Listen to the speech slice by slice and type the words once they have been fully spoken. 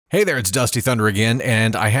Hey there, it's Dusty Thunder again,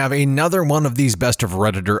 and I have another one of these Best of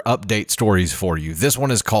Redditor update stories for you. This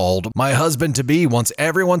one is called My Husband-to-Be Wants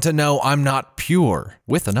Everyone to Know I'm Not Pure,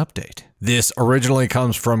 with an update. This originally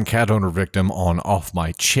comes from cat owner victim on Off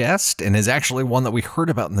My Chest, and is actually one that we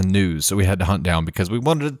heard about in the news, so we had to hunt down because we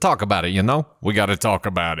wanted to talk about it, you know? We gotta talk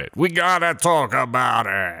about it. We gotta talk about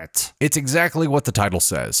it. It's exactly what the title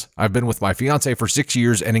says. I've been with my fiance for 6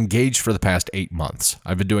 years and engaged for the past 8 months.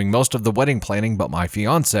 I've been doing most of the wedding planning, but my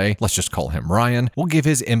fiance, let's just call him Ryan, will give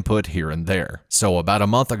his input here and there. So about a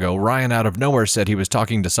month ago, Ryan out of nowhere said he was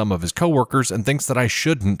talking to some of his coworkers and thinks that I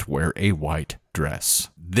shouldn't wear a white dress.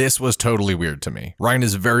 This was totally weird to me. Ryan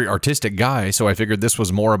is a very artistic guy, so I figured this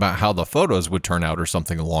was more about how the photos would turn out or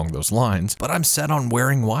something along those lines, but I'm set on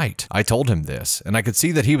wearing white. I told him this, and I could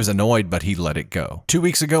see that he was annoyed, but he let it go. 2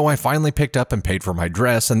 weeks ago, I finally picked up and paid for my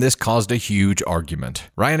dress, and this caused a huge argument.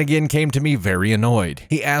 Ryan again came to me very annoyed.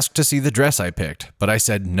 He asked to see the dress I picked, but I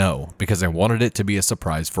said no, because I wanted it to be a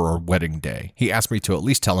surprise for our wedding day. He asked me to at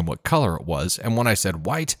least tell him what color it was, and when I said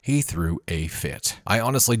white, he threw a fit. I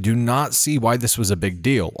honestly do not see why this was a big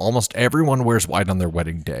deal. Almost everyone wears white on their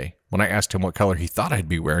wedding day. When I asked him what color he thought I'd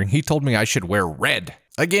be wearing, he told me I should wear red.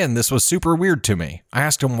 Again, this was super weird to me. I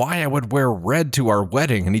asked him why I would wear red to our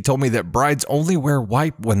wedding, and he told me that brides only wear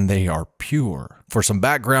white when they are pure. For some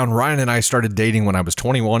background, Ryan and I started dating when I was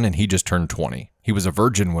 21 and he just turned 20. He was a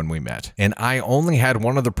virgin when we met, and I only had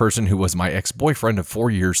one other person who was my ex-boyfriend of 4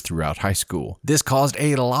 years throughout high school. This caused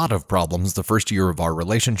a lot of problems the first year of our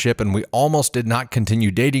relationship, and we almost did not continue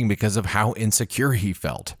dating because of how insecure he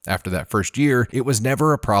felt. After that first year, it was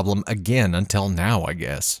never a problem again until now, I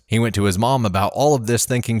guess. He went to his mom about all of this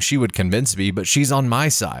thinking she would convince me, but she's on my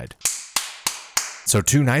side. So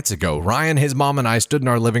 2 nights ago, Ryan, his mom, and I stood in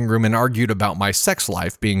our living room and argued about my sex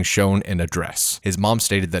life being shown in a dress. His mom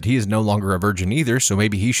stated that he is no longer a virgin either, so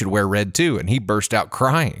maybe he should wear red too, and he burst out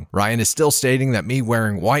crying. Ryan is still stating that me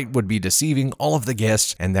wearing white would be deceiving all of the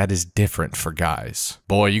guests, and that is different for guys.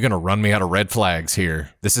 Boy, you're gonna run me out of red flags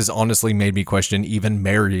here. This has honestly made me question even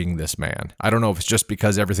marrying this man. I don't know if it's just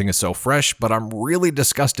because everything is so fresh, but I'm really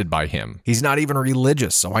disgusted by him. He's not even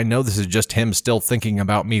religious, so I know this is just him still thinking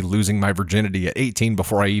about me losing my virginity at 18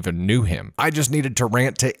 before I even knew him. I just needed to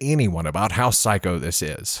rant to anyone about how psycho this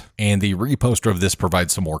is. And the reposter of this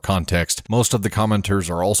provides some more context. Most of the commenters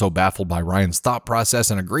are also baffled by Ryan's thought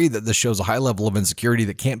process and agree that this shows a high level of insecurity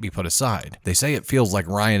that can't be put aside. They say it feels like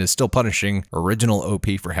Ryan is still punishing original OP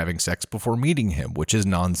for having sex before meeting him, which is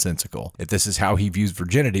nonsensical. If this is how he views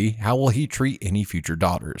virginity, how will he treat any future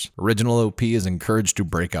daughters? Original OP is encouraged to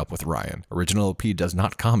break up with Ryan. Original OP does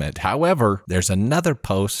not comment. However, there's another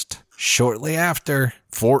post shortly after,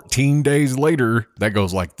 14 days later, that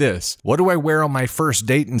goes like this. What do I wear on my first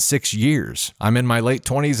date in 6 years? I'm in my late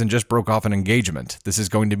 20s and just broke off an engagement. This is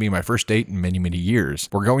going to be my first date in many, many years.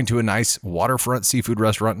 We're going to a nice waterfront seafood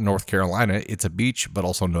restaurant in North Carolina. It's a beach, but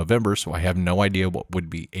also November, so I have no idea what would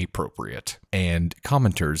be appropriate. And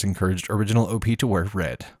commenters encouraged original OP to wear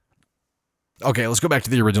red. Okay, let's go back to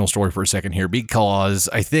the original story for a second here, because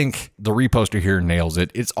I think the reposter here nails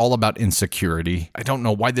it. It's all about insecurity. I don't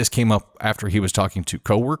know why this came up after he was talking to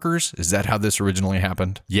coworkers. Is that how this originally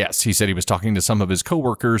happened? Yes, he said he was talking to some of his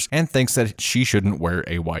coworkers and thinks that she shouldn't wear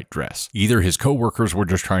a white dress. Either his coworkers were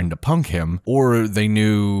just trying to punk him, or they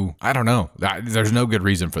knew, I don't know. There's no good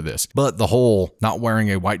reason for this. But the whole not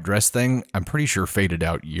wearing a white dress thing, I'm pretty sure faded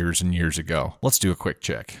out years and years ago. Let's do a quick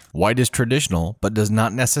check. White is traditional, but does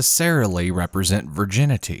not necessarily represent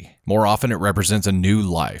virginity. More often, it represents a new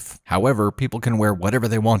life. However, people can wear whatever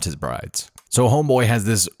they want as brides. So Homeboy has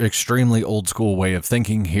this extremely old school way of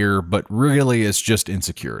thinking here, but really it's just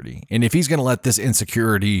insecurity. And if he's going to let this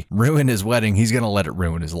insecurity ruin his wedding, he's going to let it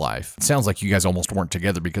ruin his life. It sounds like you guys almost weren't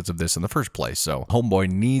together because of this in the first place. So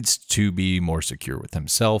Homeboy needs to be more secure with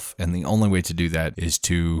himself. And the only way to do that is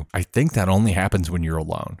to, I think that only happens when you're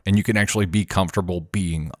alone. And you can actually be comfortable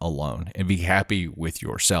being alone and be happy with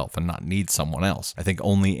yourself and not need someone else. I think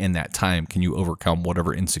only in that time can you overcome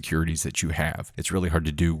whatever insecurities that you have. It's really hard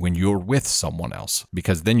to do when you're with someone else,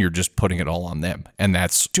 because then you're just putting it all on them, and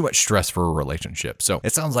that's too much stress for a relationship. So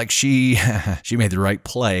it sounds like she made the right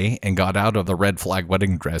play and got out of the red flag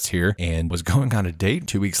wedding dress here and was going on a date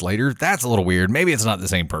 2 weeks later. That's a little weird. Maybe it's not the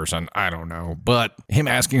same person. I don't know. But him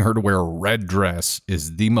asking her to wear a red dress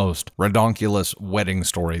is the most redonkulous wedding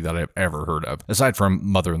story that I've ever heard of, aside from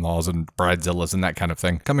mother-in-laws and bridezillas and that kind of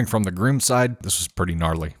thing. Coming from the groom's side, this was pretty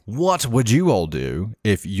gnarly. What would you all do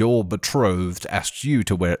if your betrothed asked you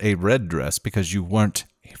to wear a red dress because you weren't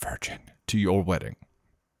a virgin to your wedding?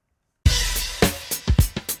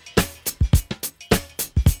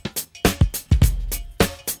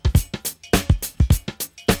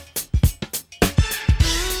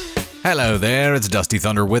 Hello there, it's Dusty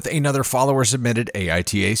Thunder with another follower-submitted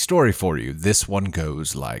AITA story for you. This one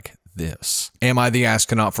goes like this. Am I the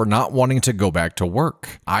astronaut for not wanting to go back to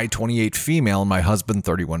work? I, 28 female, and my husband,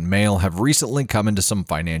 31 male, have recently come into some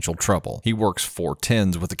financial trouble. He works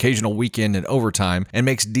 4/10s with occasional weekend and overtime and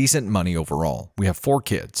makes decent money overall. We have 4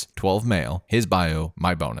 kids, 12 male, his bio,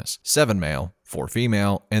 my bonus, 7 male, 4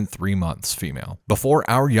 female, and 3 months female. Before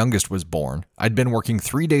our youngest was born, I'd been working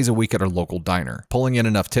 3 days a week at our local diner, pulling in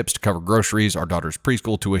enough tips to cover groceries, our daughter's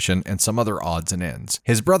preschool tuition, and some other odds and ends.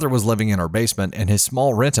 His brother was living in our basement, and his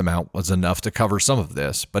small rent amount was enough to cover some of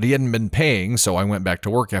this, but he hadn't been paying, so I went back to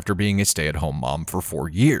work after being a stay-at-home mom for 4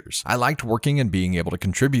 years. I liked working and being able to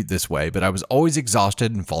contribute this way, but I was always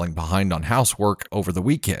exhausted and falling behind on housework over the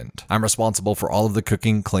weekend. I'm responsible for all of the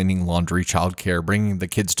cooking, cleaning, laundry, childcare, bringing the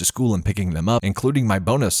kids to school and picking them up, including my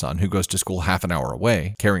bonus son who goes to school half an hour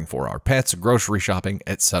away, caring for our pets, grocery shopping,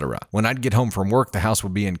 etc. When I'd get home from work, the house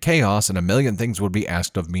would be in chaos and a million things would be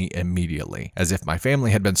asked of me immediately, as if my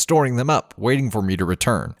family had been storing them up, waiting for me to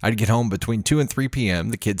return. I'd get home between 2 and 3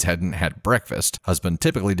 p.m., the kids hadn't had breakfast, husband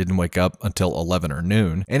typically didn't wake up until 11 or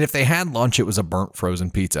noon, and if they had lunch, it was a burnt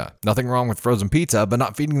frozen pizza. Nothing wrong with frozen pizza, but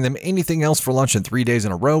not feeding them anything else for lunch in 3 days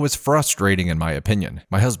in a row is frustrating in my opinion.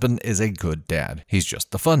 My husband is a good dad. He's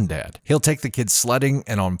just the fun dad. He'll take the kids sledding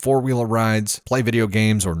and on 4-wheeler rides, play video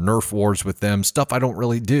games or Nerf wars with them, stuff I don't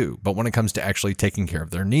really do, but when it comes to actually taking care of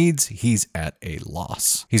their needs, he's at a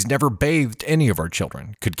loss. He's never bathed any of our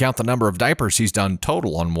children, could count the number of diapers he's done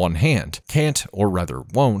total on one hand, can't, or rather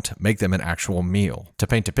won't, make them an actual meal. To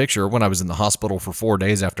paint a picture, when I was in the hospital for 4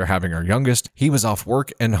 days after having our youngest, he was off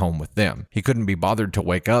work and home with them. He couldn't be bothered to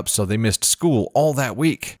wake up, so they missed school all that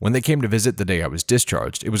week. When they came to visit the day I was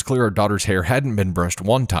discharged, it was clear our daughter's hair hadn't been brushed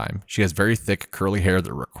one time. She has very thick, curly hair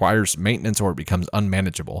that requires maintenance or it becomes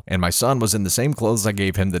unmanageable, and my son was in the same clothes I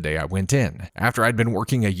gave him the day I went in. After I'd been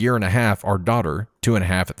working a year and a half, our daughter,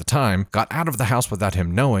 2.5 at the time, got out of the house without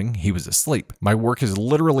him knowing he was asleep. My work is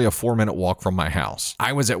literally a 4-minute walk from my house.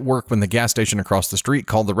 I was at work when the gas station across the street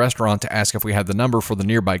called the restaurant to ask if we had the number for the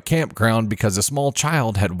nearby campground because a small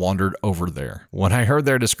child had wandered over there. When I heard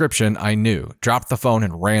their description, I knew, dropped the phone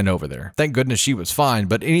and ran over there. Thank goodness she was fine,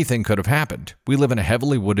 but anything could have happened. We live in a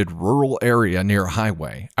heavily wooded rural area near a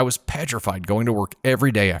highway. I was petrified going to work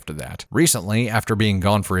every day after that. Recently, after being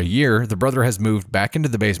gone for a year, the brother has moved back into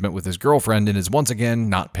the basement with his girlfriend and is once again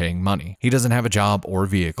not paying money. He doesn't have a job or a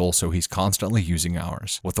vehicle, so he's constantly using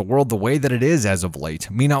ours. With the world the way that it is as of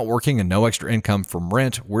late, me not working and no extra income from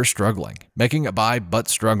rent, we're struggling. Making it by, but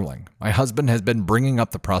struggling. My husband has been bringing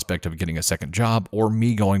up the prospect of getting a second job or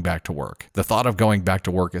me going back to work. The thought of going back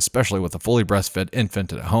to work, especially with a fully breastfed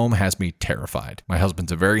infant at home, has me terrified. My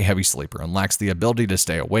husband's a very heavy sleeper and lacks the ability to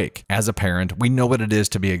stay awake. As a parent, we know what it is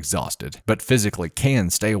to be exhausted, but physically can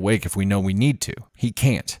stay awake if we know we need to. He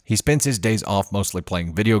can't. He spends his days off mostly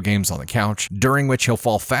playing video games on the couch, during which he'll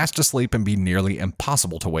fall fast asleep and be nearly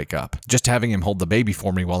impossible to wake up. Just having him hold the baby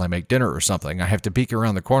for me while I make dinner or something, I have to peek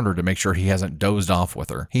around the corner to make sure he hasn't dozed off with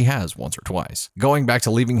her. He has once or twice. Going back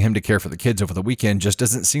to leaving him to care for the kids over the weekend just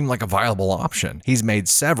doesn't seem like a viable option. He's made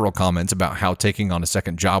several comments about how taking on a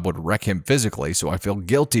second job would wreck him physically, so I feel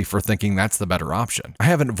guilty for thinking that's the better option. I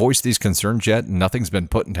haven't voiced these concerns yet and nothing's been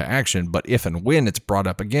put into action, but if and when it's brought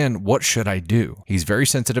up again, what should I do? He's very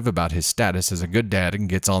sensitive about his status as a good dad and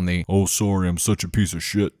gets on the "oh sorry, I'm such a piece of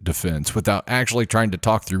shit" defense without actually trying to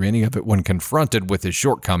talk through any of it when confronted with his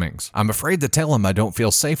shortcomings. I'm afraid to tell him I don't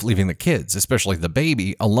feel safe leaving the kids, especially the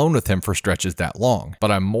baby, alone with him for stretches that long,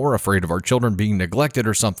 but I'm more afraid of our children being neglected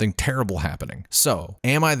or something terrible happening. So,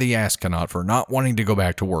 am I the astronaut for not wanting to go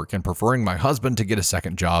back to work and preferring my husband to get a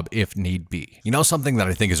second job if need be? You know, something that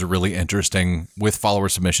I think is really interesting with follower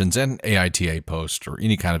submissions and AITA posts or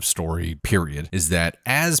any kind of story, period, is that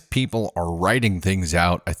as people are writing things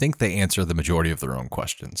out, I think they answer the majority of their own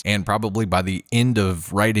questions. And probably by the end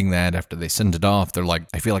of writing that, after they send it off, they're like,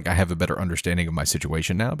 I feel like I have a better understanding of my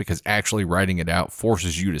situation now, because actually writing it out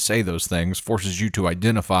forces you to say those things, forces you to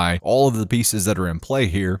identify all of the pieces that are in play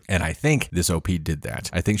here. And I think this OP did that.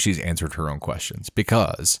 I think she's answered her own questions,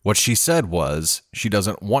 because what she said was she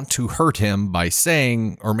doesn't want to hurt him by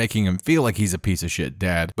saying or making him feel like he's a piece of shit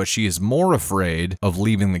dad, but she is more afraid of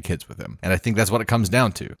leaving the kids with him. And I think that's what it comes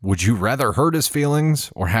down to. Would you rather hurt hurt his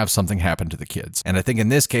feelings or have something happen to the kids. And I think in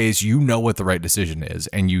this case, you know what the right decision is,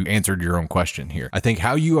 and you answered your own question here. I think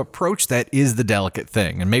how you approach that is the delicate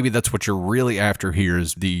thing. And maybe that's what you're really after here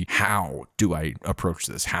is the how do I approach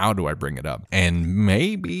this? How do I bring it up? And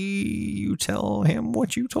maybe you tell him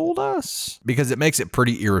what you told us, because it makes it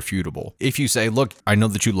pretty irrefutable. If you say, look, I know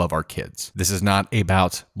that you love our kids. This is not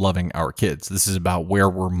about loving our kids. This is about where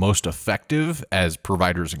we're most effective as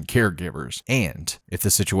providers and caregivers. And if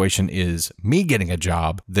the situation is me getting a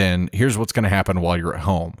job, then here's what's going to happen while you're at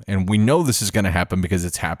home. And we know this is going to happen because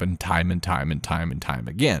it's happened time and time and time and time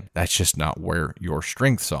again. That's just not where your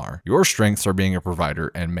strengths are. Your strengths are being a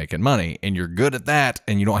provider and making money, and you're good at that,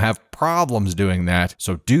 and you don't have problems doing that.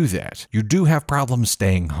 So do that. You do have problems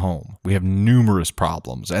staying home. We have numerous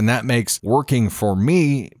problems, and that makes working for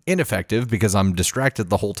me ineffective because I'm distracted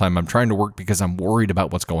the whole time I'm trying to work because I'm worried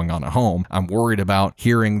about what's going on at home. I'm worried about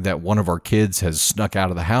hearing that one of our kids has snuck out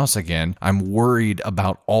of the house again. I'm worried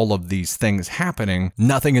about all of these things happening.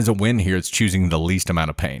 Nothing is a win here. It's choosing the least amount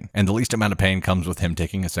of pain. And the least amount of pain comes with him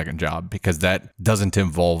taking a second job, because that doesn't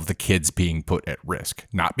involve the kids being put at risk.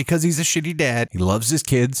 Not because he's a shitty dad. He loves his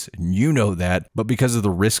kids, and you know that, but because of the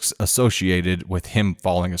risks associated with him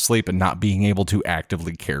falling asleep and not being able to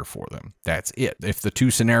actively care for them. That's it. If the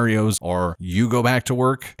two scenarios are you go back to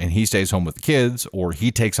work and he stays home with the kids, or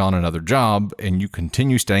he takes on another job and you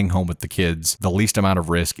continue staying home with the kids, the least amount of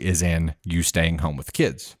risk is in you staying home with the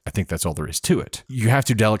kids. I think that's all there is to it. You have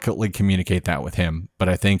to delicately communicate that with him, but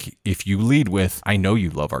I think if you lead with, I know you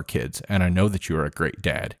love our kids and I know that you are a great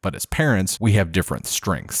dad, but as parents, we have different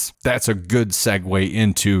strengths. That's a good segue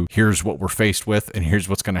into here's what we're faced with, and here's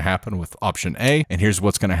what's going to happen with option A, and here's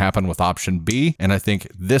what's going to happen with option B. And I think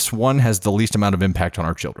this one has the least amount of impact on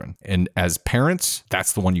our children. And as parents,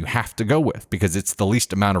 that's the one you have to go with because it's the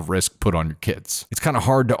least amount of risk put on your kids. It's kind of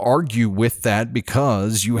hard to argue with that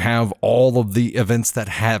because you have all of the events that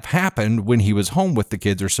have happened when he was home with the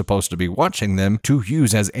kids or supposed to be watching them to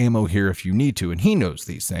use as ammo here if you need to. And he knows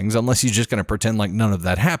these things. Unless he's just going to pretend like none of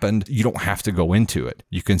that happened, you don't have to go into it.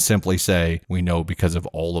 You can simply say, we know because of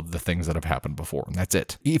all of the things that have happened before. And that's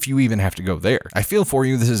it. If you even have to go there. I feel for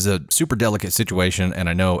you. This is a super delicate situation. And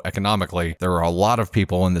I know economically, there are a lot of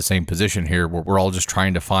people in the same position here where we're all just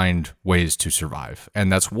trying to find ways to survive.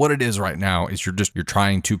 And that's what it is right now is you're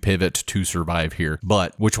trying to pivot to survive here.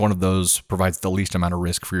 But which one of those provides the least amount of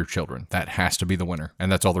risk for your children? That has to be the winner.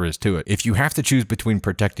 And that's all there is to it. If you have to choose between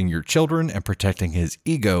protecting your children and protecting his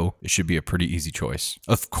ego, it should be a pretty easy choice.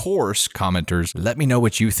 Of course, commenters, let me know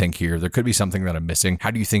what you think here. There could be something that I'm missing.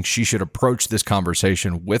 How do you think she should approach this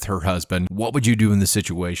conversation with her husband? What would you do in this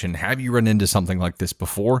situation? Have you run into something like this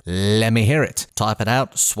before? Let me hear it. Type it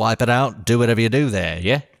out, swipe it out, do whatever you do there,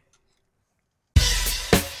 yeah?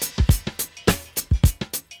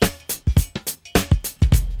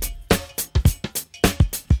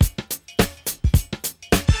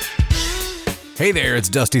 Hey there, it's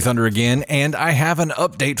Dusty Thunder again, and I have an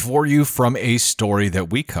update for you from a story that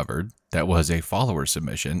we covered that was a follower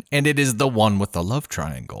submission, and it is the one with the love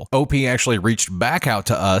triangle. OP actually reached back out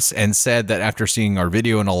to us and said that after seeing our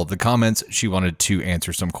video and all of the comments, she wanted to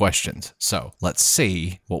answer some questions. So let's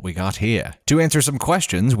see what we got here. To answer some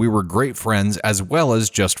questions, we were great friends as well as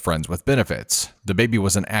just friends with benefits. The baby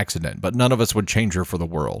was an accident, but none of us would change her for the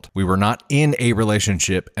world. We were not in a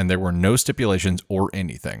relationship and there were no stipulations or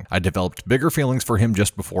anything. I developed bigger feelings for him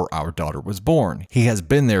just before our daughter was born. He has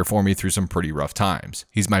been there for me through some pretty rough times.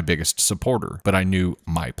 He's my biggest supporter, but I knew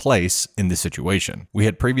my place in the situation. We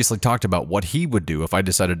had previously talked about what he would do if I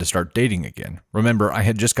decided to start dating again. Remember, I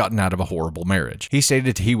had just gotten out of a horrible marriage. He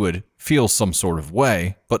stated he would feel some sort of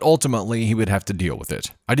way, but ultimately he would have to deal with it.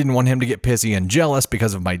 I didn't want him to get pissy and jealous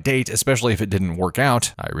because of my date, especially if it didn't work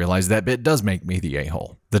out. I realized that bit does make me the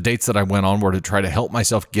a-hole. The dates that I went on were to try to help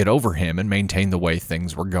myself get over him and maintain the way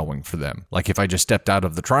things were going for them. Like if I just stepped out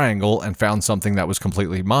of the triangle and found something that was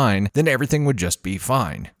completely mine, then everything would just be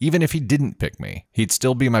fine. Even if he didn't pick me, he'd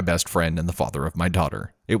still be my best friend and the father of my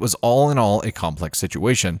daughter. It was all in all a complex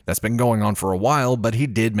situation that's been going on for a while, but he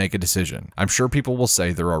did make a decision. I'm sure people will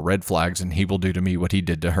say there are red flags and he will do to me what he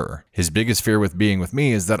did to her. His biggest fear with being with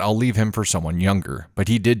me is that I'll leave him for someone younger, but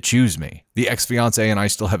he did choose me. The ex-fiance and I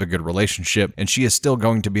still have a good relationship, and she is still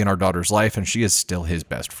going to be in our daughter's life, and she is still his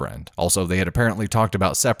best friend. Also, they had apparently talked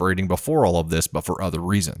about separating before all of this, but for other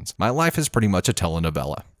reasons. My life is pretty much a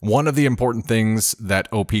telenovela. One of the important things that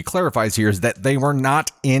OP clarifies here is that they were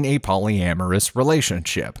not in a polyamorous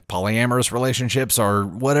relationship. Polyamorous relationships are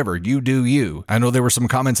whatever, you do you. I know there were some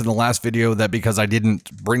comments in the last video that because I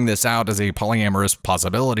didn't bring this out as a polyamorous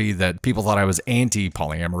possibility that people thought I was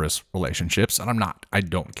anti-polyamorous relationships, and I'm not. I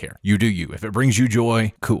don't care. You do you. If it brings you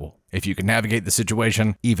joy, cool. If you can navigate the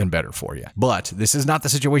situation, even better for you. But this is not the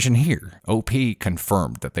situation here. OP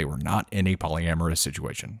confirmed that they were not in a polyamorous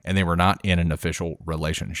situation, and they were not in an official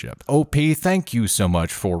relationship. OP, thank you so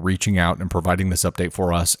much for reaching out and providing this update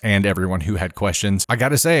for us and everyone who had questions. I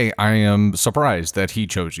gotta say, I am surprised that he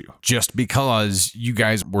chose you. Just because you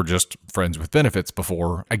guys were just friends with benefits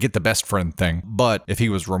before, I get the best friend thing. But if he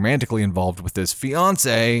was romantically involved with his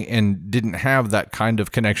fiance and didn't have that kind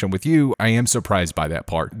of connection with you, I am surprised by that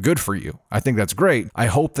part. Good for you. I think that's great. I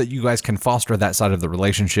hope that you guys can foster that side of the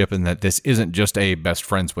relationship and that this isn't just a best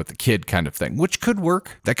friends with the kid kind of thing, which could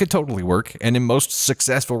work. That could totally work. And in most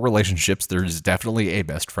successful relationships, there's definitely a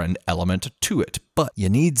best friend element to it. But you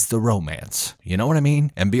needs the romance. You know what I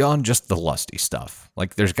mean? And beyond just the lusty stuff.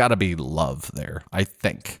 Like, there's got to be love there, I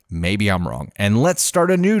think. Maybe I'm wrong. And let's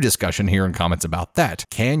start a new discussion here in comments about that.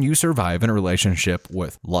 Can you survive in a relationship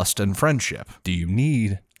with lust and friendship? Do you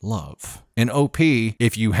need love? And OP,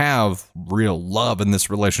 if you have real love in this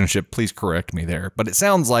relationship, please correct me there. But it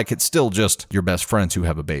sounds like it's still just your best friends who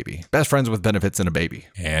have a baby. Best friends with benefits and a baby.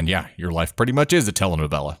 And yeah, your life pretty much is a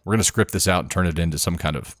telenovela. We're going to script this out and turn it into some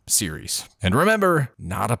kind of series. And remember,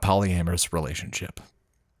 not a polyamorous relationship.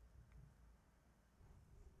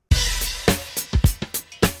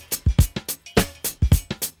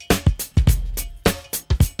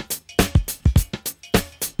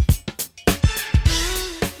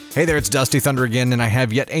 Hey there, it's Dusty Thunder again, and I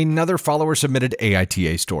have yet another follower-submitted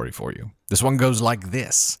AITA story for you. This one goes like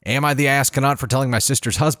this. Am I the astronaut for telling my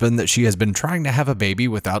sister's husband that she has been trying to have a baby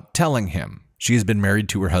without telling him? She has been married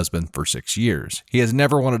to her husband for 6 years. He has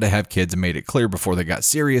never wanted to have kids and made it clear before they got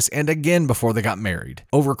serious and again before they got married.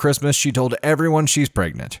 Over Christmas, she told everyone she's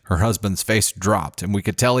pregnant. Her husband's face dropped and we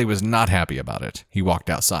could tell he was not happy about it. He walked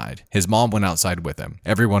outside. His mom went outside with him.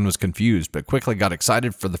 Everyone was confused but quickly got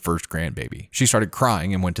excited for the first grandbaby. She started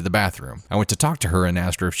crying and went to the bathroom. I went to talk to her and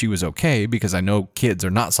asked her if she was okay because I know kids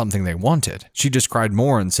are not something they wanted. She just cried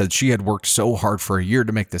more and said she had worked so hard for a year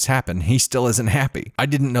to make this happen. He still isn't happy. I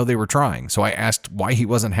didn't know they were trying, so I asked why he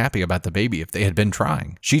wasn't happy about the baby if they had been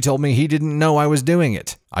trying. She told me he didn't know I was doing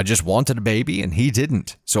it. I just wanted a baby and he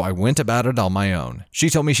didn't, so I went about it on my own. She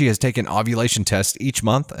told me she has taken ovulation tests each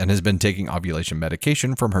month and has been taking ovulation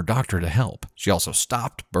medication from her doctor to help. She also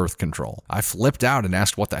stopped birth control. I flipped out and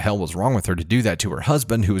asked what the hell was wrong with her to do that to her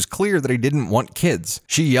husband, who was clear that he didn't want kids.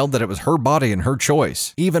 She yelled that it was her body and her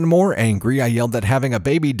choice. Even more angry, I yelled that having a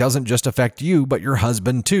baby doesn't just affect you, but your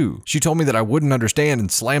husband too. She told me that I wouldn't understand and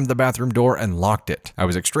slammed the bathroom door and locked it. I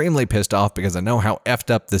was extremely pissed off because I know how effed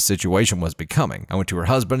up this situation was becoming. I went to her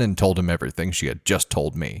husband and told him everything she had just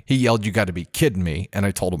told me. He yelled, "You gotta be kidding me," and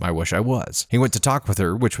I told him I wish I was. He went to talk with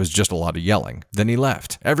her, which was just a lot of yelling. Then he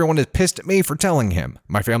left. Everyone is pissed at me for telling him.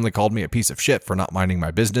 My family called me a piece of shit for not minding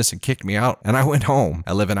my business and kicked me out, and I went home.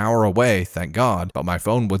 I live an hour away, thank God, but my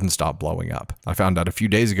phone wouldn't stop blowing up. I found out a few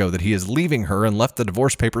days ago that he is leaving her and left the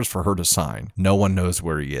divorce papers for her to sign. No one knows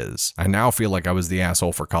where he is. I now feel like I was the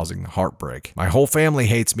asshole for causing the heartbreak. My whole family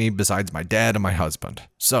hates me besides my dad and my husband.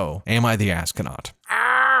 So, am I the astronaut?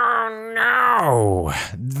 Oh,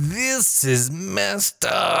 this is messed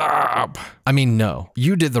up. I mean, no,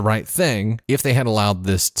 you did the right thing. If they had allowed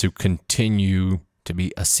this to continue to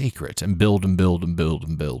be a secret and build and build and build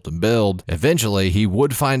and build and build, eventually he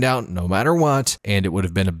would find out no matter what, and it would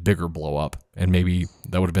have been a bigger blow up. And maybe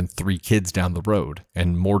that would have been 3 kids down the road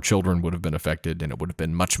and more children would have been affected and it would have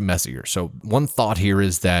been much messier. So one thought here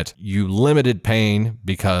is that you limited pain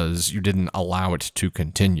because you didn't allow it to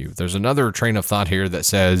continue. There's another train of thought here that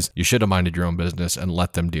says you should have minded your own business and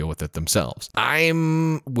let them deal with it themselves.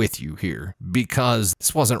 I'm with you here because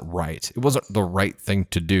this wasn't right. It wasn't the right thing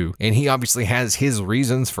to do. And he obviously has his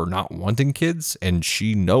reasons for not wanting kids and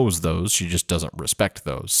she knows those. She just doesn't respect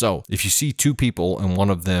those. So if you see 2 people and one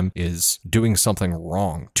of them is doing something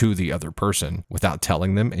wrong to the other person without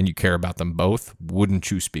telling them and you care about them both, wouldn't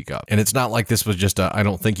you speak up? And it's not like this was just a I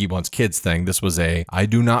don't think he wants kids thing. This was a I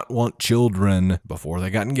do not want children before they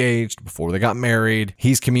got engaged, before they got married.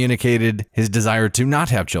 He's communicated his desire to not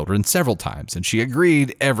have children several times and she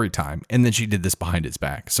agreed every time. And then she did this behind his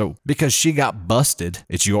back. So because she got busted,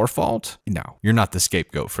 it's your fault? No, you're not the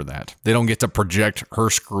scapegoat for that. They don't get to project her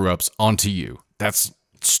screw ups onto you. That's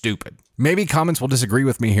stupid. Maybe comments will disagree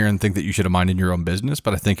with me here and think that you should have minded your own business,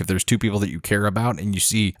 but I think if there's 2 people that you care about and you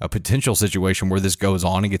see a potential situation where this goes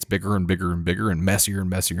on and gets bigger and bigger and bigger and messier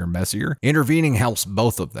and messier and messier, intervening helps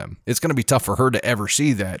both of them. It's going to be tough for her to ever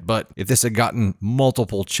see that, but if this had gotten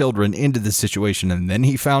multiple children into this situation and then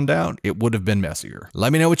he found out, it would have been messier.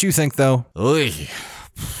 Let me know what you think though. Oy.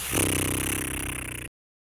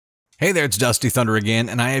 Hey there, it's Dusty Thunder again,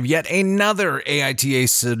 and I have yet another AITA.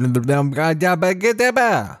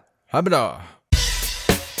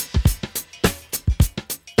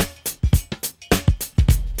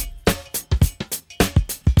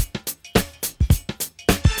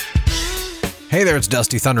 Hey there, it's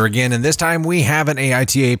Dusty Thunder again, and this time we have an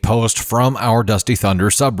AITA post from our Dusty Thunder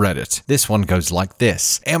subreddit. This one goes like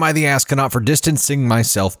this. Am I the astronaut for distancing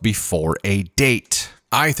myself before a date?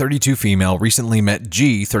 I, 32 female, recently met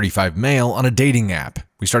G, 35 male, on a dating app.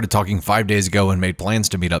 We started talking 5 days ago and made plans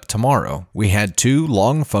to meet up tomorrow. We had 2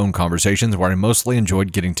 long phone conversations where I mostly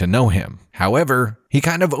enjoyed getting to know him. However, he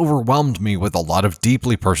kind of overwhelmed me with a lot of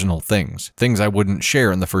deeply personal things I wouldn't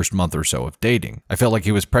share in the first month or so of dating. I felt like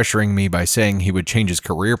he was pressuring me by saying he would change his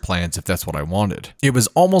career plans if that's what I wanted. It was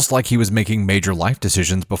almost like he was making major life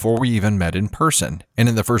decisions before we even met in person. And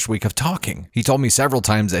in the first week of talking, he told me several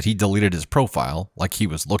times that he deleted his profile, like he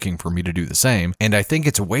was looking for me to do the same, and I think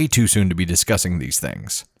it's way too soon to be discussing these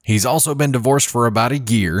things. He's also been divorced for about a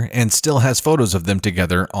year and still has photos of them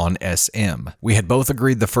together on SM. We had both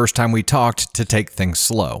agreed the first time we talked to take things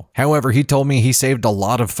slow. However, he told me he saved a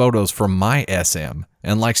lot of photos from my SM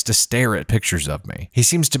and likes to stare at pictures of me. He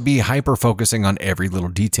seems to be hyper-focusing on every little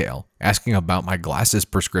detail, asking about my glasses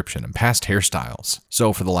prescription and past hairstyles.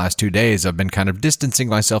 So for the last 2 days, I've been kind of distancing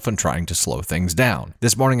myself and trying to slow things down.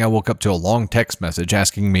 This morning, I woke up to a long text message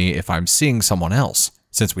asking me if I'm seeing someone else.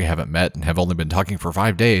 Since we haven't met and have only been talking for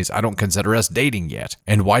 5 days, I don't consider us dating yet.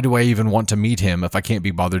 And why do I even want to meet him if I can't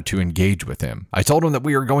be bothered to engage with him? I told him that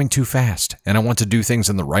we are going too fast, and I want to do things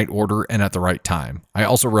in the right order and at the right time. I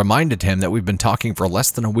also reminded him that we've been talking for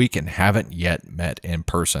less than a week and haven't yet met in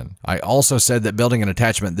person. I also said that building an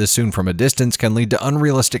attachment this soon from a distance can lead to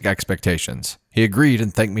unrealistic expectations. He agreed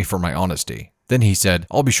and thanked me for my honesty. Then he said,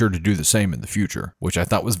 I'll be sure to do the same in the future, which I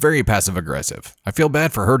thought was very passive-aggressive. I feel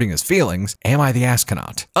bad for hurting his feelings. Am I the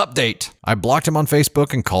astronaut? Update! I blocked him on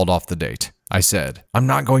Facebook and called off the date. I said, I'm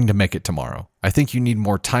not going to make it tomorrow. I think you need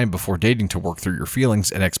more time before dating to work through your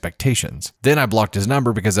feelings and expectations. Then I blocked his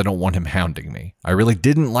number because I don't want him hounding me. I really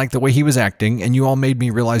didn't like the way he was acting, and you all made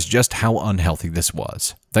me realize just how unhealthy this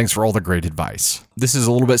was. Thanks for all the great advice. This is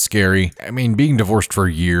a little bit scary. I mean, being divorced for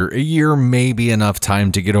a year may be enough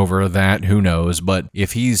time to get over that, who knows, but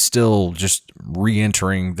if he's still just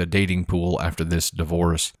re-entering the dating pool after this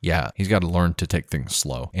divorce, yeah, he's got to learn to take things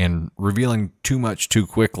slow. And revealing too much too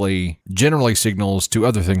quickly generally signals to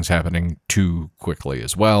other things happening too quickly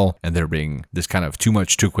as well, and there being this kind of too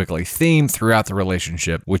much too quickly theme throughout the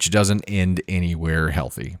relationship, which doesn't end anywhere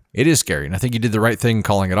healthy. It is scary, and I think you did the right thing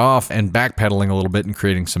calling it off and backpedaling a little bit and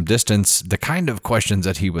creating some distance. The kind of questions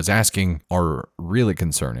that he was asking are really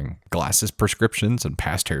concerning. Glasses prescriptions and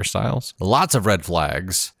past hairstyles. Lots of red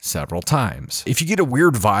flags several times. If you get a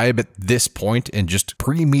weird vibe at this point in just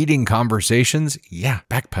pre-meeting conversations, yeah,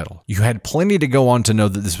 backpedal. You had plenty to go on to know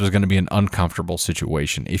that this was going to be an uncomfortable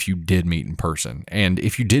situation if you did meet in person. And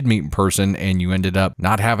if you did meet in person and you ended up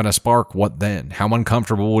not having a spark, what then? How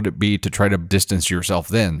uncomfortable would it be to try to distance yourself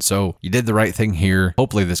then? So you did the right thing here.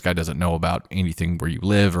 Hopefully this guy doesn't know about anything where you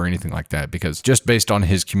live or anything like that, because just based on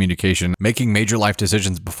his communication, making major life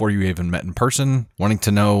decisions before you even met in person, wanting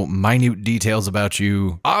to know minute details about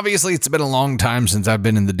you. Obviously, it's been a long time since I've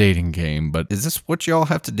been in the dating game, but is this what y'all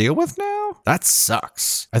have to deal with now? That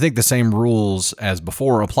sucks. I think the same rules as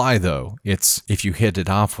before apply though. It's if you hit it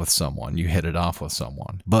off with someone, you hit it off with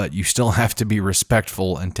someone. But you still have to be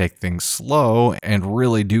respectful and take things slow and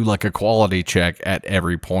really do like a quality check at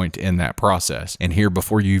every point in that process. And here,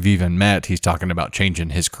 before you've even met, he's talking about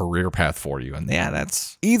changing his career path for you. And yeah,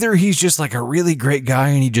 that's either he's just like a really great guy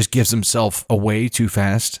and he just gives himself away too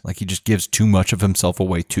fast, like he just gives too much of himself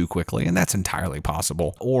away too quickly, and that's entirely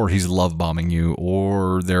possible. Or he's love bombing you,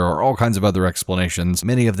 or there are all kinds of other explanations,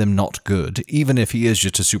 many of them not good. Even if he is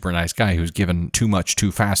just a super nice guy who's given too much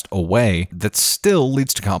too fast away, that still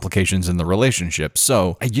leads to complications in the relationship.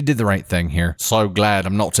 So you did the right thing here. So glad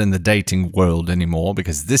I'm not in the dating world anymore,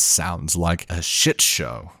 because this sounds like a shit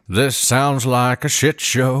show. This sounds like a shit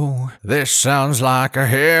show. This sounds like a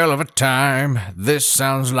hell of a time. This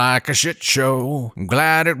sounds like a shit show. I'm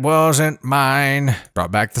glad it wasn't mine.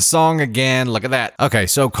 Brought back the song again. Look at that. Okay,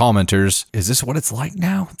 so commenters, is this what it's like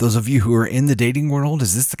now? Those of you who are in the dating world,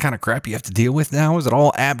 is this the kind of crap you have to deal with now? Is it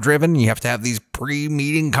all app driven? You have to have these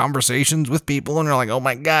pre-meeting conversations with people and you're like, oh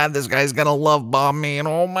my God, this guy's gonna love bomb me, and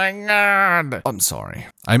oh my God. I'm sorry.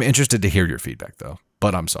 I'm interested to hear your feedback though,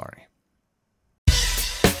 but I'm sorry.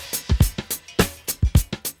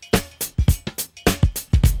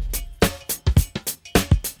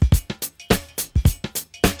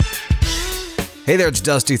 Hey there, it's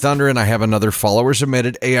Dusty Thunder, and I have another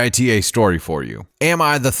follower-submitted AITA story for you. Am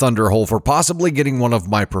I the thunderhole for possibly getting one of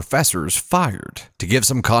my professors fired? To give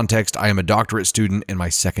some context, I am a doctorate student in my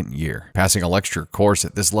second year. Passing a lecture course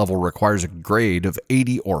at this level requires a grade of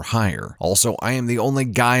 80 or higher. Also, I am the only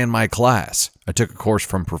guy in my class. I took a course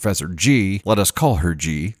from Professor G, let us call her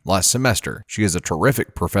G, last semester. She is a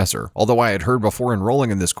terrific professor, although I had heard before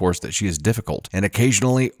enrolling in this course that she is difficult and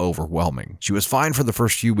occasionally overwhelming. She was fine for the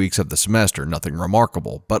first few weeks of the semester, nothing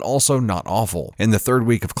remarkable, but also not awful. In the third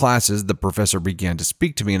week of classes, the professor began to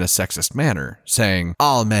speak to me in a sexist manner, saying,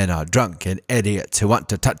 "All men are drunken idiots who want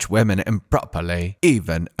to touch women improperly,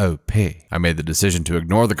 even OP." I made the decision to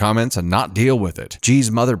ignore the comments and not deal with it.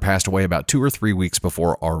 G's mother passed away about 2 or 3 weeks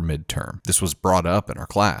before our midterm. This was brought up in our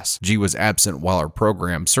class. G was absent while our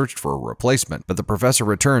program searched for a replacement, but the professor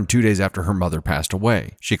returned 2 days after her mother passed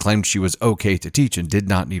away. She claimed she was okay to teach and did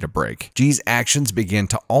not need a break. G's actions began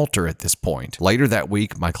to alter at this point. Later that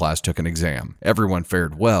week, my class took an exam. Everyone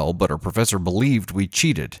fared well, but our professor believed we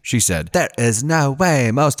cheated. She said, "There is no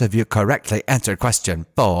way most of you correctly answered question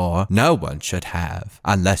 4. No one should have,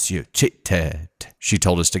 unless you cheated." She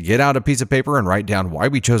told us to get out a piece of paper and write down why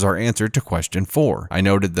we chose our answer to question 4. I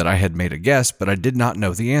noted that I had made a guess, but I did not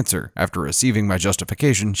know the answer. After receiving my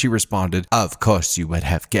justification, she responded, "Of course you would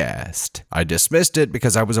have guessed." I dismissed it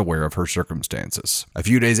because I was aware of her circumstances. A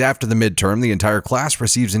few days after the midterm, the entire class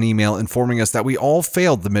receives an email informing us that we all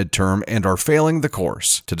failed the midterm and are failing the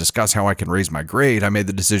course. To discuss how I can raise my grade, I made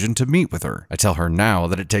the decision to meet with her. I tell her now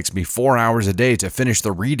that it takes me 4 hours a day to finish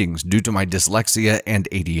the readings due to my dyslexia and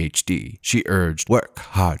ADHD. She urged, "Work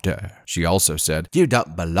harder." She also said, "You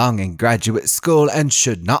don't belong in graduate school and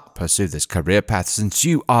should not pursue this career path since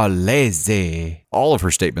you are lazy." All of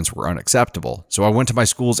her statements were unacceptable, so I went to my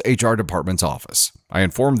school's HR department's office. I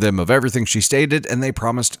informed them of everything she stated, and they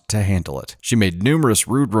promised to handle it. She made numerous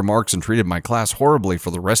rude remarks and treated my class horribly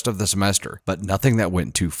for the rest of the semester, but nothing that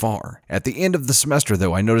went too far. At the end of the semester,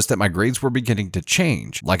 though, I noticed that my grades were beginning to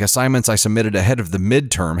change. Like assignments I submitted ahead of the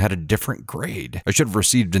midterm had a different grade. I should have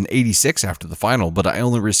received an 86 after the final, but I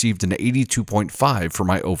only received an 82.5 for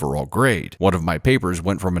my overall grade. One of my papers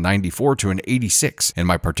went from a 94 to an 86, and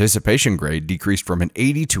my participation grade decreased from an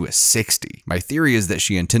 80 to a 60. My theory is that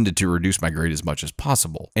she intended to reduce my grade as much as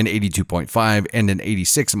possible. An 82.5 and an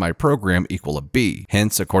 86 in my program equal a B.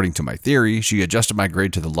 Hence, according to my theory, she adjusted my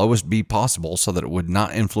grade to the lowest B possible so that it would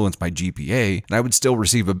not influence my GPA and I would still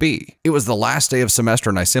receive a B. It was the last day of semester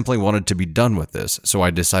and I simply wanted to be done with this, so I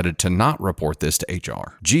decided to not report this to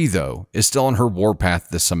HR. G, though, is still on her warpath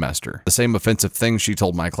this semester. The same offensive things she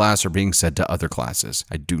told my class are being said to other classes.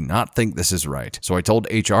 I do not think this is right, so I told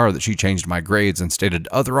HR that she changed my grades and stated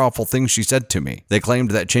other awful things she said to me. They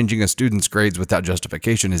claimed that changing a student's grades without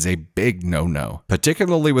justification is a big no-no,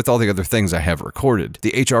 particularly with all the other things I have recorded.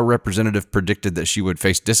 The HR representative predicted that she would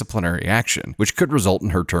face disciplinary action, which could result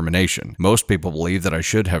in her termination. Most people believe that I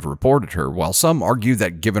should have reported her, while some argue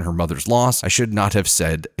that given her mother's loss, I should not have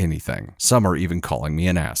said anything. Some are even calling me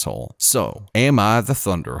an asshole. So, am I the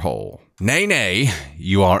thunderhole? Nay, nay,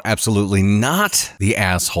 you are absolutely not the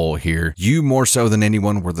asshole here. You, more so than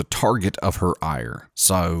anyone, were the target of her ire.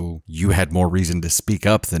 So, you had more reason to speak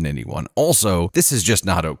up than anyone. Also, this is just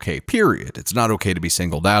not okay, period. It's not okay to be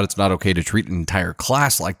singled out. It's not okay to treat an entire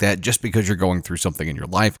class like that just because you're going through something in your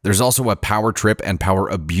life. There's also a power trip and power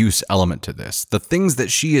abuse element to this. The things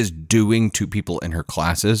that she is doing to people in her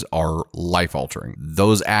classes are life-altering.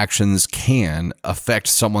 Those actions can affect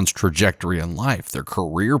someone's trajectory in life, their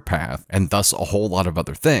career path, and thus a whole lot of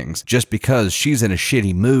other things. Just because she's in a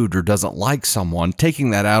shitty mood or doesn't like someone, taking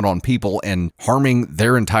that out on people and harming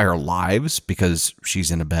their entire lives because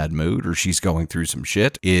she's in a bad mood or she's going through some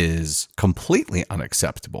shit is completely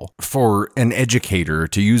unacceptable. For an educator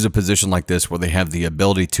to use a position like this where they have the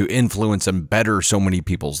ability to influence and better so many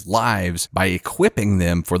people's lives by equipping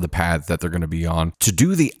them for the path that they're going to be on, to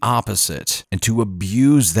do the opposite and to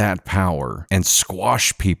abuse that power and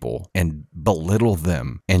squash people and belittle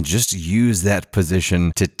them and just use that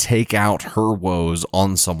position to take out her woes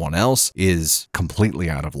on someone else is completely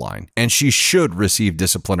out of line. And she should receive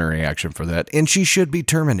disciplinary action for that, and she should be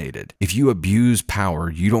terminated. If you abuse power,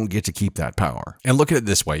 you don't get to keep that power. And look at it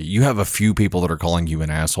this way, you have a few people that are calling you an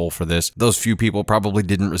asshole for this. Those few people probably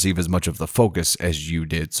didn't receive as much of the focus as you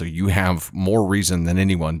did, so you have more reason than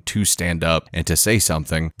anyone to stand up and to say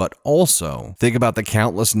something. But also, think about the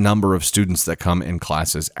countless number of students that come in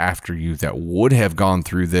classes after you that would have gone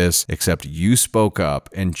through this, except you spoke up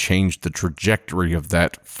and changed the trajectory of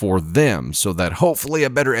that for them so that hopefully a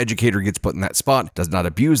better educator gets put in that spot, does not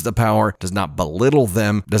abuse the power, does not belittle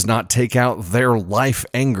them, does not take out their life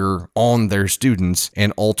anger on their students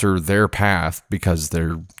and alter their path because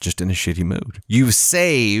they're just in a shitty mood. You've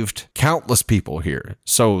saved countless people here.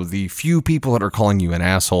 So the few people that are calling you an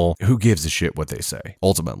asshole, who gives a shit what they say?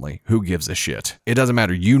 Ultimately, who gives a shit? It doesn't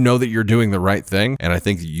matter. You know that you're doing the right thing. And I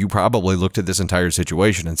think you probably looked at this entire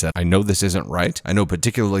situation and said, I know this isn't right. I know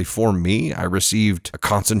particularly for me, I received a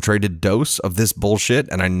concentrated dose of this bullshit,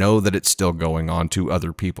 and I know that it's still going on to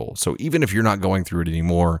other people. So even if you're not going through it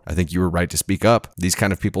anymore, I think you were right to speak up. These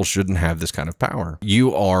kind of people shouldn't have this kind of power.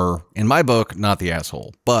 You are, in my book, not the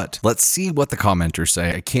asshole. But let's see what the commenters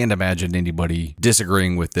say. I can't imagine anybody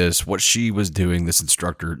disagreeing with this. What she was doing, this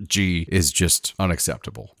instructor, G, is just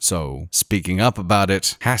unacceptable. So speaking up about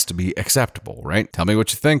it has to be acceptable, right? Tell me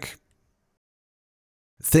what you think.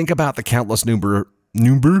 Think about the countless number.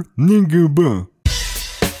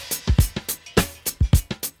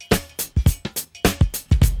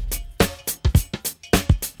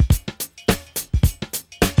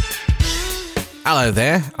 Hello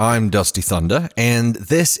there, I'm Dusty Thunder, and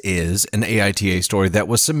this is an AITA story that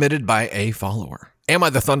was submitted by a follower. Am I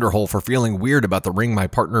the thunderhole for feeling weird about the ring my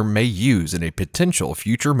partner may use in a potential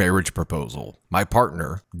future marriage proposal? My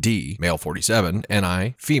partner, D, male 47, and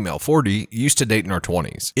I, female 40, used to date in our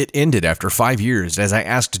 20s. It ended after 5 years as I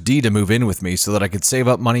asked D to move in with me so that I could save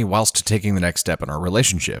up money whilst taking the next step in our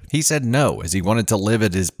relationship. He said no, as he wanted to live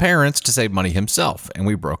at his parents to save money himself, and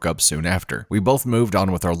we broke up soon after. We both moved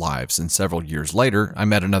on with our lives, and several years later, I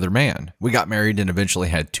met another man. We got married and eventually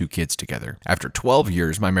had 2 kids together. After 12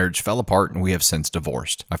 years, my marriage fell apart and we have since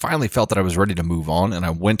divorced. I finally felt that I was ready to move on, and I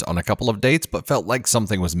went on a couple of dates but felt like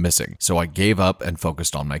something was missing, so I gave up and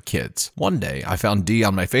focused on my kids. One day, I found D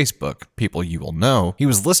on my Facebook, people you will know. He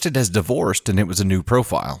was listed as divorced and it was a new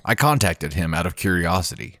profile. I contacted him out of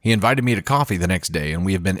curiosity. He invited me to coffee the next day, and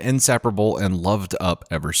we have been inseparable and loved up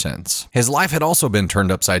ever since. His life had also been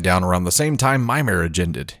turned upside down around the same time my marriage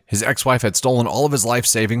ended. His ex-wife had stolen all of his life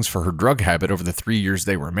savings for her drug habit over the 3 years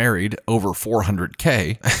they were married, over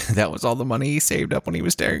 $400K. That was all the money he saved up when he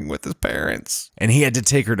was staying with his parents. And he had to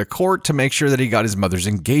take her to court to make sure that he got his mother's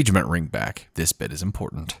engagement ring back. This bit is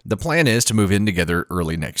important. The plan is to move in together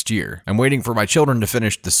early next year. I'm waiting for my children to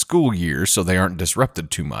finish the school year so they aren't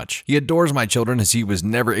disrupted too much. He adores my children as he was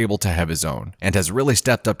never able to have his own, and has really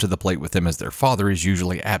stepped up to the plate with them as their father is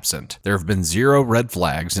usually absent. There have been 0 red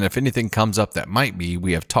flags, and if anything comes up that might be,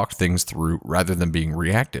 we have talked things through rather than being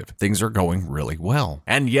reactive. Things are going really well.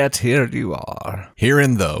 And yet here you are.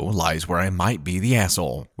 Herein, though, lies where I might be the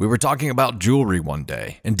asshole. We were talking about jewelry one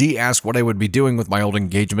day, and D asked what I would be doing with my old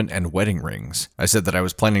engagement and wedding rings. I said that I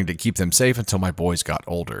was planning to keep them safe until my boys got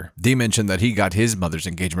older. D mentioned that he got his mother's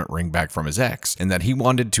engagement ring back from his ex, and that he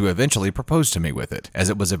wanted to eventually propose to me with it, as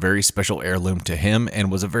it was a very special heirloom to him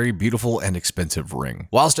and was a very beautiful and expensive ring.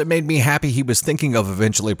 Whilst it made me happy he was thinking of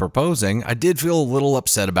eventually proposing, I did feel a little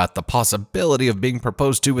upset about the possibility of being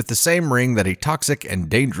proposed to with the same ring that a toxic and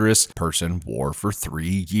dangerous person wore for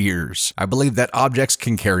 3 years. I believe that objects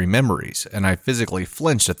can carry memories, and I physically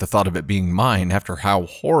flinched at the thought of it being mine after how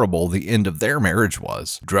horrible the end of their marriage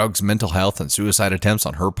was. Drugs, mental health, and suicide attempts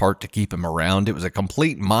on her part to keep him around. It was a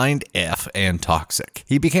complete mind F and toxic.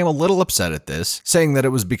 He became a little upset at this, saying that it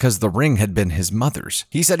was because the ring had been his mother's.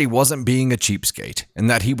 He said he wasn't being a cheapskate, and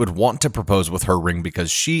that he would want to propose with her ring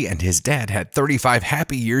because she and his dad had 35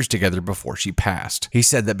 happy years together before she passed. He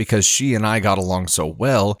said that because she and I got along so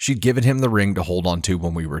well, she'd given him the ring to hold on to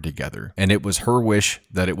when we were together, and it was her wish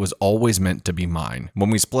that it was always meant to be mine. When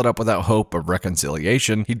we split up without hope of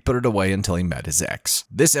reconciliation, he'd put it away until he met his ex.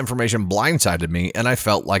 This information blindsided me, and I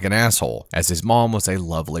felt like an asshole, as his mom was a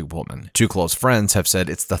lovely woman. 2 close friends have said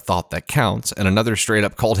it's the thought that counts, and another straight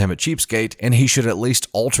up called him a cheapskate, and he should at least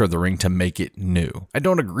alter the ring to make it new. I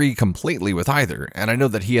don't agree completely with either, and I know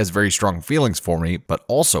that he has very strong feelings for me, but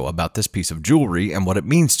also about this piece of jewelry and what it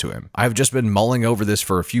means to him. I've just been mulling over this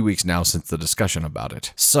for a few weeks now since the discussion about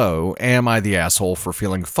it. So, am I the asshole for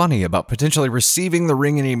feeling funny about potentially receiving the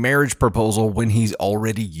ring in a marriage proposal when he's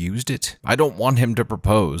already used it? I don't want him to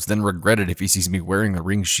propose, then regret it if he sees me wearing the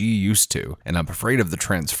ring she used to, and I'm afraid of the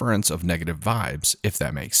transference of negative vibes, if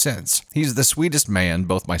that makes sense. He's the sweetest man,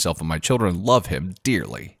 both myself and my children love him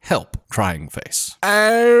dearly. Help. Crying face.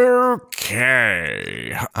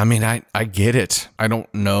 Okay. I mean, I get it. I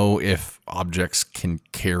don't know if objects can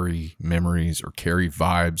carry memories or carry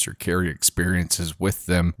vibes or carry experiences with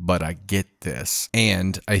them, but I get this.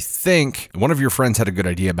 And I think one of your friends had a good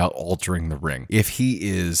idea about altering the ring. If he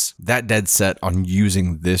is that dead set on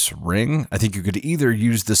using this ring, I think you could either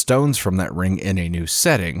use the stones from that ring in a new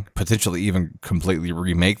setting, potentially even completely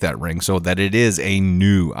remake that ring so that it is a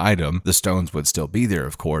new item. The stones would still be there,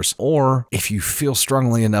 of course. Or if you feel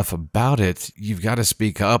strongly enough about it, you've got to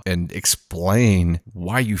speak up and explain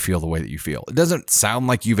why you feel the way that you feel. It doesn't sound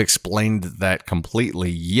like you've explained that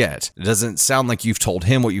completely yet. It doesn't sound like you've told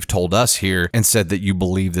him what you've told us here and said that you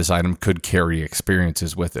believe this item could carry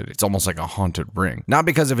experiences with it. It's almost like a haunted ring. Not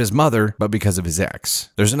because of his mother, but because of his ex.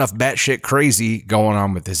 There's enough batshit crazy going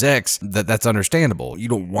on with his ex that's understandable. You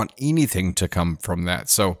don't want anything to come from that.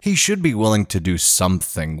 So he should be willing to do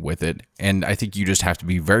something with it. And I think you just have to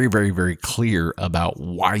be very, very, very clear about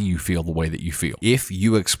why you feel the way that you feel. If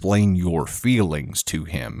you explain your feelings to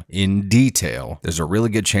him in detail, there's a really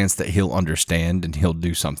good chance that he'll understand and he'll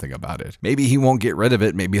do something about it. Maybe he won't get rid of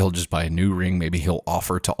it. Maybe he'll just buy a new ring. Maybe he'll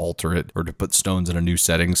offer to alter it or to put stones in a new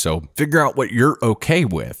setting. So figure out what you're okay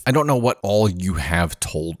with. I don't know what all you have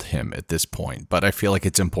told him at this point, but I feel like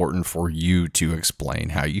it's important for you to explain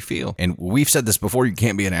how you feel. And we've said this before, you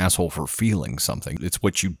can't be an asshole for feeling something. It's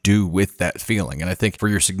what you do with that feeling. And I think for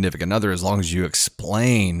your significant other, as long as you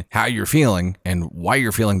explain how you're feeling and why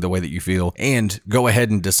you're feeling the way that you feel, and go ahead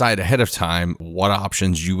and decide ahead of time what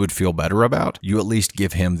options you would feel better about, you at least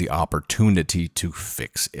give him the opportunity to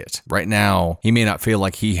fix it. Right now, he may not feel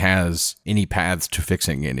like he has any paths to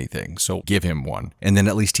fixing anything, so give him one. And then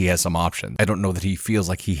at least he has some options. I don't know that he feels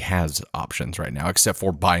like he has options right now, except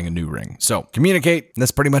for buying a new ring. So communicate.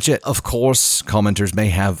 That's pretty much it. Of course, commenters may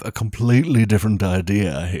have a completely different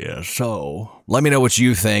idea here, so let me know what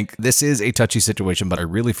you think. This is a touchy situation, but I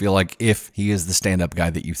really feel like if he is the stand-up guy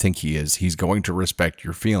that you think he is, he's going to respect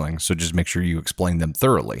your feelings. So just make sure you explain them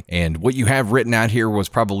thoroughly. And what you have written out here was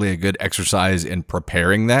probably a good exercise in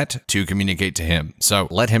preparing that to communicate to him. So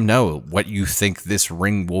let him know what you think this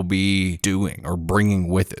ring will be doing or bringing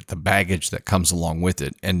with it, the baggage that comes along with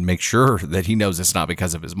it, and make sure that he knows it's not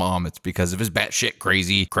because of his mom, it's because of his batshit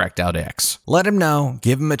crazy, cracked out ex. Let him know,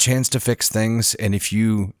 give him a chance to fix things, and if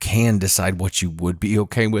you can decide what you would be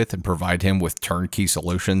okay with and provide him with turnkey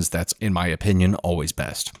solutions, that's, in my opinion, always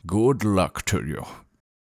best. Good luck to you.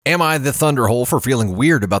 Am I the thunderhole for feeling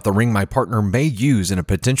weird about the ring my partner may use in a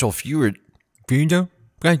potential feud?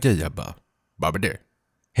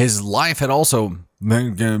 His life had also...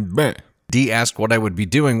 D asked what I would be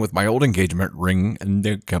doing with my old engagement ring,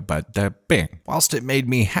 whilst it made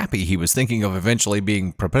me happy he was thinking of eventually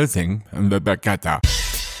being proposing.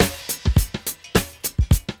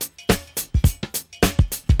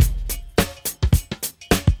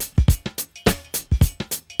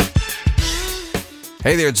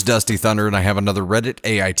 Hey there, it's Dusty Thunder, and I have another Reddit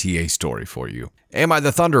AITA story for you. Am I the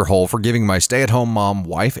thunderhole for giving my stay-at-home mom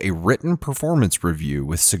wife a written performance review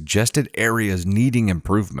with suggested areas needing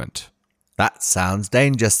improvement? That sounds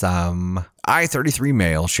dangerous. I, 33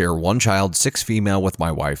 male, share one child, 6 female, with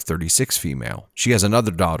my wife, 36 female. She has another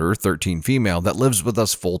daughter, 13 female, that lives with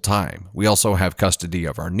us full time. We also have custody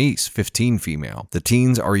of our niece, 15 female. The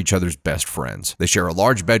teens are each other's best friends. They share a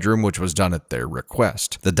large bedroom, which was done at their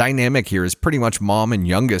request. The dynamic here is pretty much mom and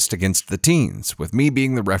youngest against the teens, with me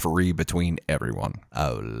being the referee between everyone.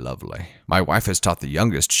 Oh, lovely. My wife has taught the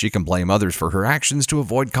youngest she can blame others for her actions to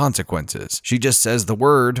avoid consequences. She just says the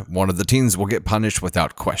word, one of the teens will get punished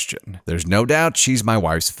without question. There's no doubt she's my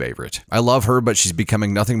wife's favorite. I love her, but she's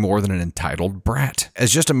becoming nothing more than an entitled brat.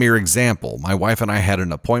 As just a mere example, my wife and I had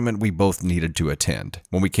an appointment we both needed to attend.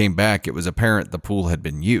 When we came back, it was apparent the pool had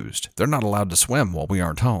been used. They're not allowed to swim while we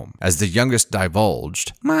aren't home. As the youngest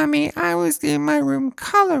divulged, "Mommy, I was in my room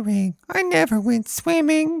coloring. I never went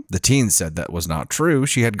swimming." The teens said that was not true.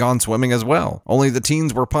 She had gone swimming as well. Only the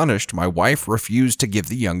teens were punished. My wife refused to give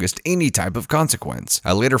the youngest any type of consequence.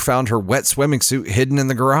 I later found her wet swimming suit hidden in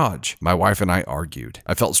the garage. My wife and I argued.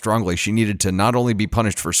 I felt strongly she needed to not only be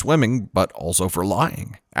punished for swimming, but also for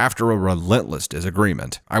lying. After a relentless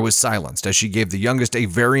disagreement, I was silenced as she gave the youngest a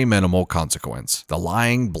very minimal consequence. The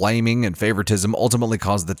lying, blaming, and favoritism ultimately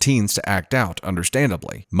caused the teens to act out,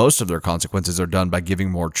 understandably. Most of their consequences are done by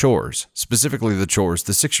giving more chores, specifically the chores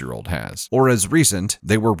the 6-year-old has. Or as recent,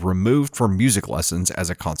 they were removed from music lessons as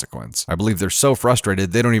a consequence. I believe they're so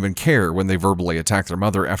frustrated they don't even care when they verbally attack their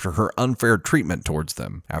mother after her unfair treatment towards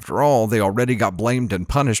them. After all, they already got blamed and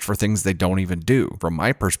punished for things they don't even do. From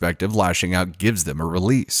my perspective, lashing out gives them a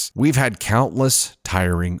release. We've had countless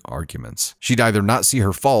tiring arguments. She'd either not see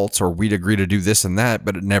her faults or we'd agree to do this and that,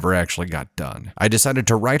 but it never actually got done. I decided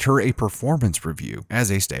to write her a performance review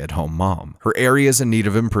as a stay-at-home mom. Her areas in need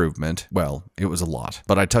of improvement, well, it was a lot,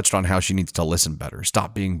 but I touched on how she needs to listen better,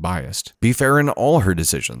 stop being biased, be fair in all her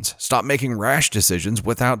decisions, stop making rash decisions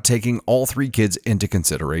without taking all 3 kids into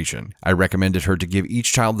consideration. I recommended her to give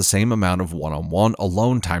each child the same amount of one-on-one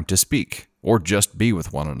alone time to speak. or just be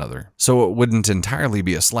with one another. So it wouldn't entirely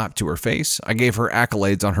be a slap to her face, I gave her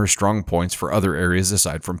accolades on her strong points for other areas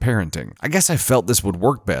aside from parenting. I guess I felt this would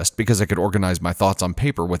work best because I could organize my thoughts on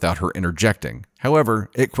paper without her interjecting. However,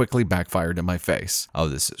 it quickly backfired in my face. Oh,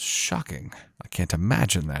 this is shocking. I can't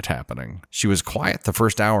imagine that happening. She was quiet the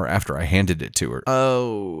first hour after I handed it to her.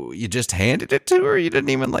 Oh, you just handed it to her? You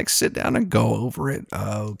didn't even sit down and go over it?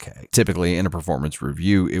 Okay. Typically, in a performance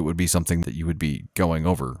review, it would be something that you would be going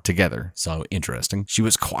over together. So interesting. She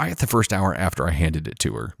was quiet the first hour after I handed it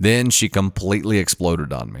to her. Then she completely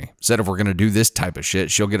exploded on me. Said if we're going to do this type of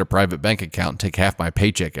shit, she'll get a private bank account and take half my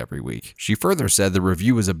paycheck every week. She further said the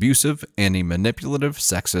review was abusive and a manipulative,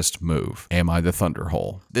 sexist move. Am I the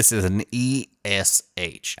Thunderhole? This is an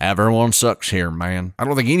ESH. Everyone sucks here, man. I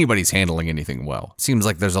don't think anybody's handling anything well. Seems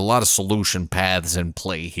like there's a lot of solution paths in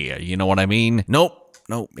play here. You know what I mean? Nope,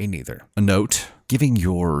 me neither. A note. Giving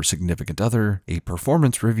your significant other a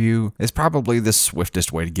performance review is probably the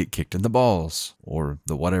swiftest way to get kicked in the balls, or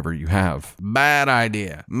the whatever you have. Bad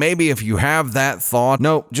idea. Maybe if you have that thought,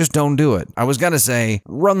 no, just don't do it. I was gonna say,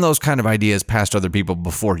 run those kind of ideas past other people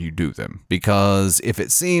before you do them, because if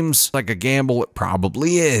it seems like a gamble, it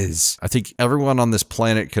probably is. I think everyone on this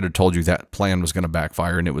planet could have told you that plan was gonna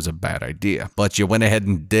backfire and it was a bad idea, but you went ahead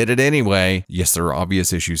and did it anyway. Yes, there are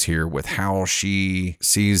obvious issues here with how she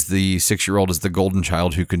sees the 6-year-old as the golden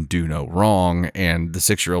child who can do no wrong, and the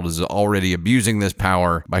 6-year-old is already abusing this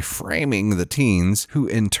power by framing the teens, who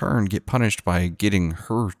in turn get punished by getting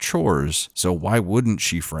her chores. So why wouldn't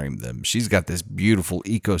she frame them? She's got this beautiful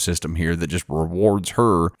ecosystem here that just rewards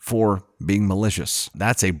her for being malicious.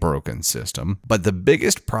 That's a broken system. But the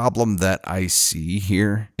biggest problem that I see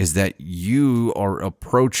here is that you are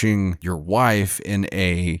approaching your wife in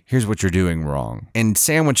a here's what you're doing wrong, and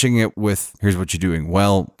sandwiching it with here's what you're doing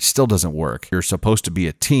well still doesn't work. You're supposed to be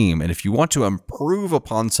a team, and if you want to improve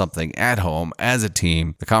upon something at home as a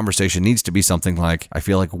team, the conversation needs to be something like, I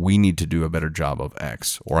feel like we need to do a better job of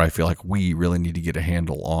X, or I feel like we really need to get a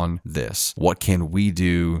handle on this. What can we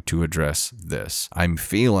do to address this? I'm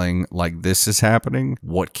feeling like this is happening.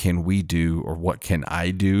 What can we do, or what can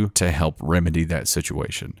I do to help remedy that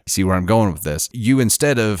situation? See where I'm going with this? You,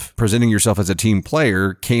 instead of presenting yourself as a team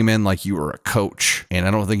player, came in like you were a coach. And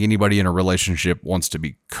I don't think anybody in a relationship wants to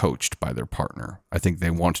be coached by their partner. I think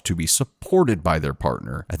they want to be supported by their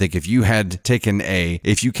partner. I think if you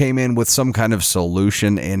came in with some kind of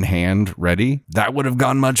solution in hand ready, that would have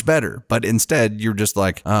gone much better. But instead, you're just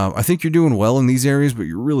like, I think you're doing well in these areas, but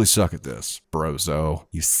you really suck at this, brozo.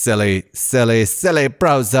 You silly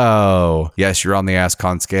brozo. Yes, you're on the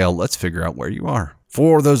ASCON scale. Let's figure out where you are.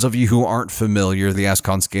 For those of you who aren't familiar, the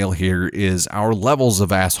ASCON scale here is our levels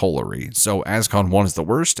of assholery. So ASCON 1 is the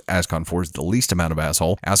worst, ASCON 4 is the least amount of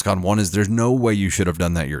asshole. ASCON 1 is there's no way you should have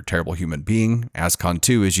done that, you're a terrible human being. ASCON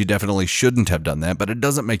 2 is you definitely shouldn't have done that, but it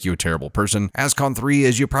doesn't make you a terrible person. ASCON 3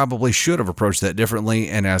 is you probably should have approached that differently,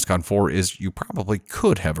 and ASCON 4 is you probably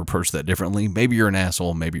could have approached that differently. Maybe you're an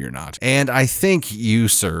asshole, maybe you're not. And I think you,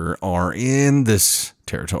 sir, are in this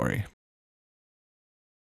territory.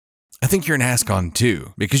 I think you're an ASCON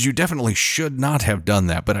too, because you definitely should not have done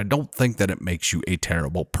that, but I don't think that it makes you a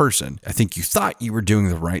terrible person. I think you thought you were doing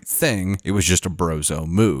the right thing. It was just a brozo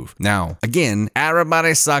move. Now, again,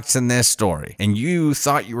 everybody sucks in this story, and you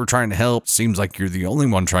thought you were trying to help. Seems like you're the only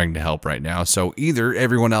one trying to help right now, so either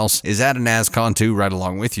everyone else is at an ASCON 2 right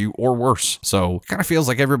along with you, or worse. So it kind of feels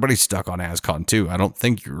like everybody's stuck on ASCON 2. I don't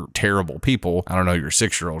think you're terrible people. I don't know, your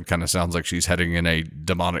 6-year-old kind of sounds like she's heading in a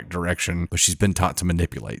demonic direction, but she's been taught to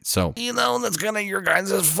manipulate. So, that's kind of your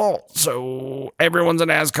guys' fault. So everyone's an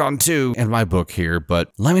ASCON too in my book here,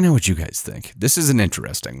 but let me know what you guys think. This is an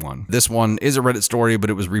interesting one. This one is a Reddit story, but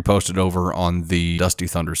it was reposted over on the Dusty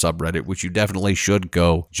Thunder subreddit, which you definitely should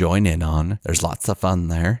go join in on. There's lots of fun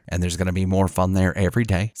there, and there's going to be more fun there every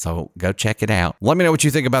day. So go check it out. Let me know what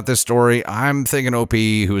you think about this story. I'm thinking OP,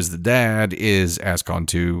 who is the dad, is ASCON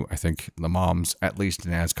 2. I think the mom's at least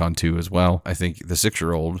an ASCON 2 as well. I think the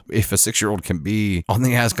 6-year-old, if a 6-year-old can be on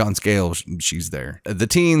the ASCON scale, she's there. The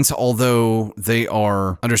teens, although they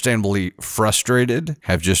are understandably frustrated,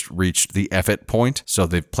 have just reached the F it point. So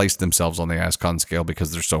they've placed themselves on the ASCON scale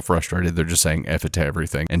because they're so frustrated. They're just saying F it to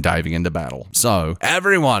everything and diving into battle. So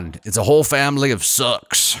everyone, it's a whole family of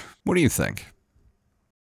sucks. What do you think?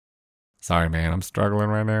 Sorry, man, I'm struggling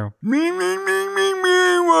right now.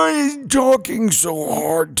 Why is talking so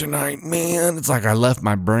hard tonight, man? It's like I left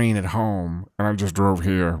my brain at home and I just drove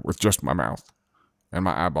here with just my mouth and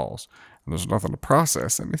my eyeballs. And there's nothing to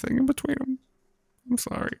process anything in between them. I'm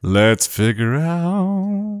sorry. Let's figure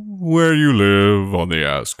out where you live on the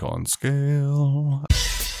ASCON scale.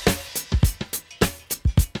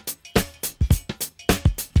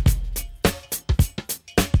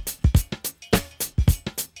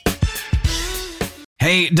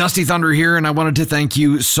 Hey, Dusty Thunder here, and I wanted to thank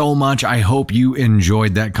you so much. I hope you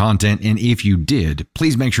enjoyed that content, and if you did,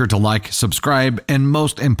 please make sure to like, subscribe, and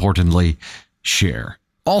most importantly, share.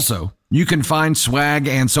 Also, you can find swag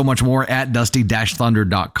and so much more at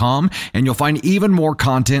dusty-thunder.com, and you'll find even more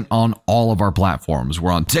content on all of our platforms.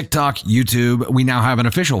 We're on TikTok, YouTube. We now have an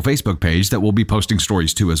official Facebook page that we'll be posting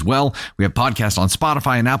stories to as well. We have podcasts on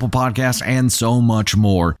Spotify and Apple Podcasts and so much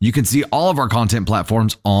more. You can see all of our content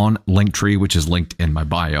platforms on Linktree, which is linked in my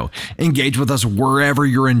bio. Engage with us wherever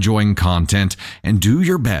you're enjoying content and do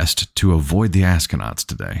your best to avoid the Askonauts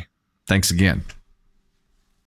today. Thanks again.